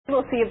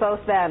We'll see you both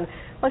then.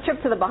 A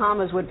trip to the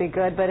Bahamas would be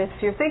good, but if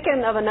you're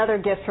thinking of another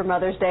gift for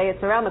Mother's Day,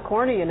 it's around the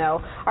corner, you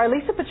know. Our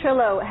Lisa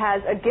Petrillo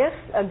has a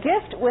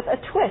gift with a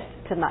twist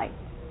tonight.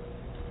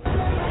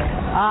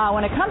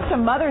 When it comes to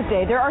Mother's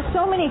Day, there are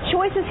so many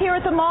choices here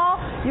at the mall.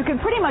 You can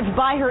pretty much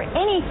buy her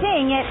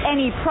anything at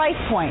any price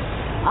point.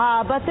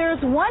 But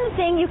there's one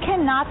thing you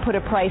cannot put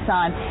a price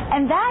on,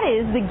 and that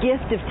is the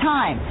gift of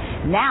time.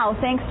 Now,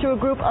 thanks to a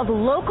group of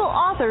local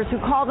authors who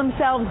call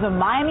themselves the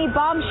Miami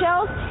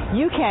Bombshells,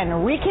 you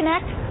can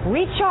reconnect,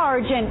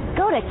 recharge, and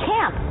go to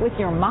camp with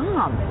your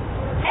mom.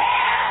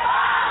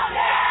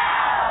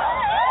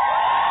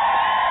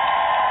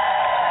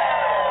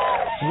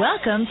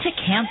 Welcome to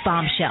Camp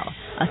Bombshell,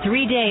 a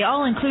 3-day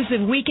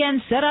all-inclusive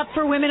weekend set up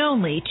for women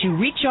only to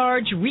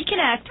recharge,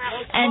 reconnect,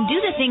 and do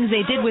the things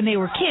they did when they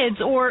were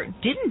kids or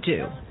didn't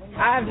do.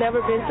 I've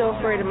never been so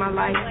afraid in my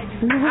life.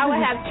 I would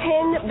have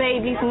 10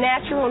 babies,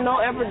 natural, no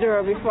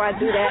epidural, before I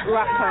do that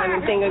rock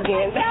climbing thing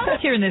again.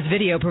 Here in this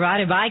video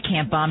provided by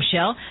Camp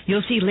Bombshell,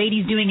 you'll see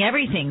ladies doing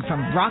everything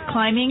from rock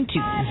climbing to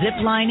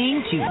zip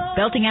lining to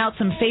belting out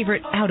some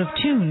favorite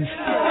out-of-tunes.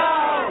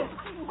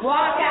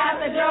 Walk out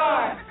the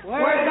door.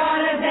 We're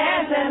gonna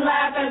dance and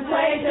laugh and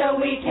play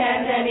till we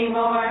can't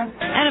anymore.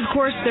 And of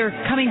course, they're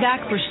coming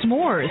back for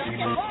s'mores.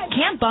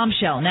 Camp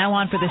Bombshell, now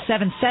on for the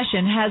 7th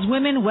session, has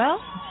women, well,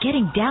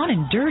 getting down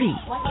and dirty.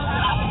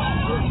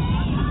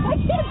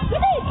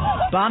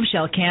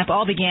 Bombshell Camp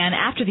all began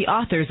after the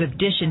authors of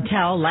Dish and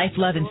Tell, Life,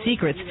 Love, and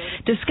Secrets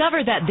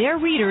discovered that their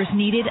readers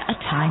needed a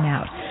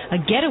timeout, a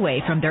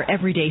getaway from their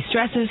everyday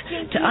stresses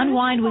to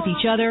unwind with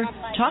each other,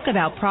 talk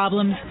about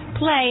problems,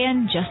 play,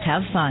 and just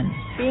have fun.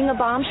 Being a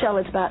bombshell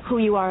is about who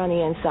you are on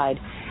the inside,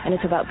 and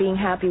it's about being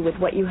happy with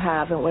what you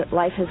have and what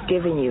life has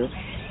given you,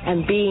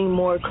 and being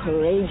more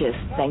courageous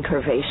than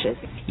curvaceous.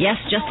 Yes,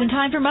 just in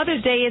time for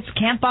Mother's Day, it's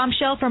Camp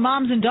Bombshell for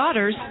moms and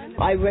daughters.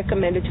 I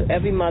recommend it to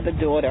every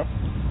mother-daughter.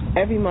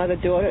 Every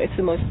mother-daughter, it's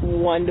the most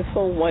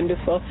wonderful,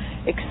 wonderful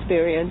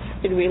experience.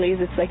 It really is.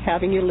 It's like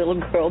having your little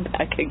girl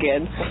back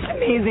again.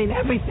 Amazing,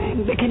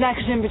 everything. The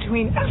connection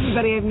between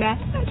everybody I've met.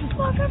 I just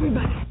love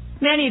everybody.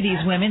 Many of these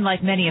women,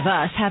 like many of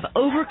us, have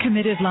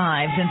overcommitted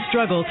lives and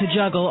struggle to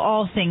juggle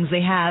all things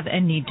they have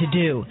and need to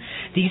do.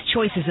 These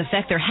choices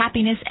affect their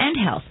happiness and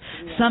health.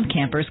 Some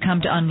campers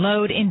come to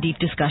unload in deep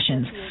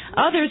discussions.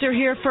 Others are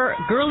here for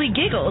girly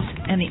giggles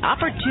and the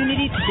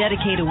opportunity to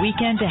dedicate a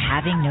weekend to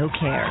having no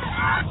cares.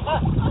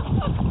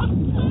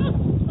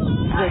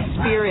 The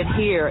spirit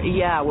here,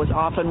 was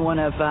often one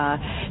of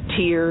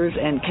tears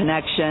and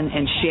connection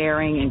and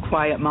sharing and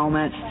quiet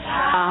moments.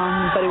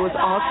 But it was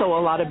also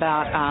a lot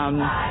about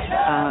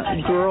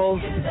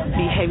girls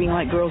behaving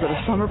like girls at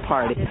a summer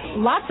party.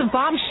 Lots of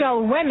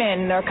bombshell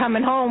women are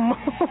coming home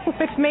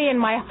with me in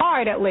my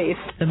heart, at least.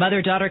 The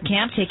Mother-Daughter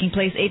Camp, taking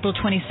place April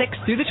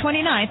 26th through the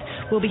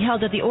 29th, will be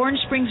held at the Orange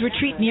Springs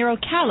Retreat near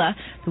Ocala.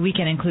 The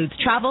weekend includes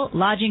travel,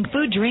 lodging,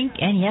 food, drink,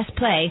 and yes,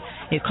 play.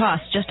 It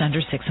costs just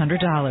under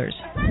 $600.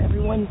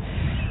 Everyone,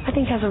 I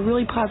think, has a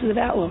really positive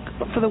outlook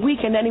for the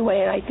weekend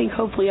anyway, and I think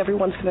hopefully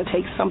everyone's going to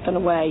take something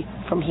away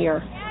from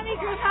here.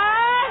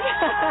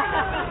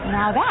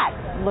 Now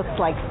that looks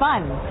like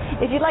fun.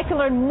 If you'd like to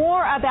learn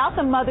more about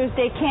the Mother's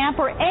Day Camp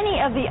or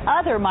any of the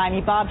other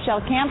Miami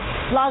Bombshell camps,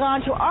 log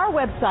on to our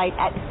website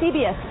at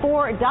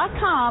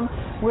CBS4.com,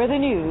 where the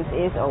news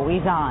is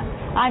always on.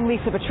 I'm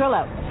Lisa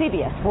Petrillo,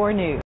 CBS 4 News.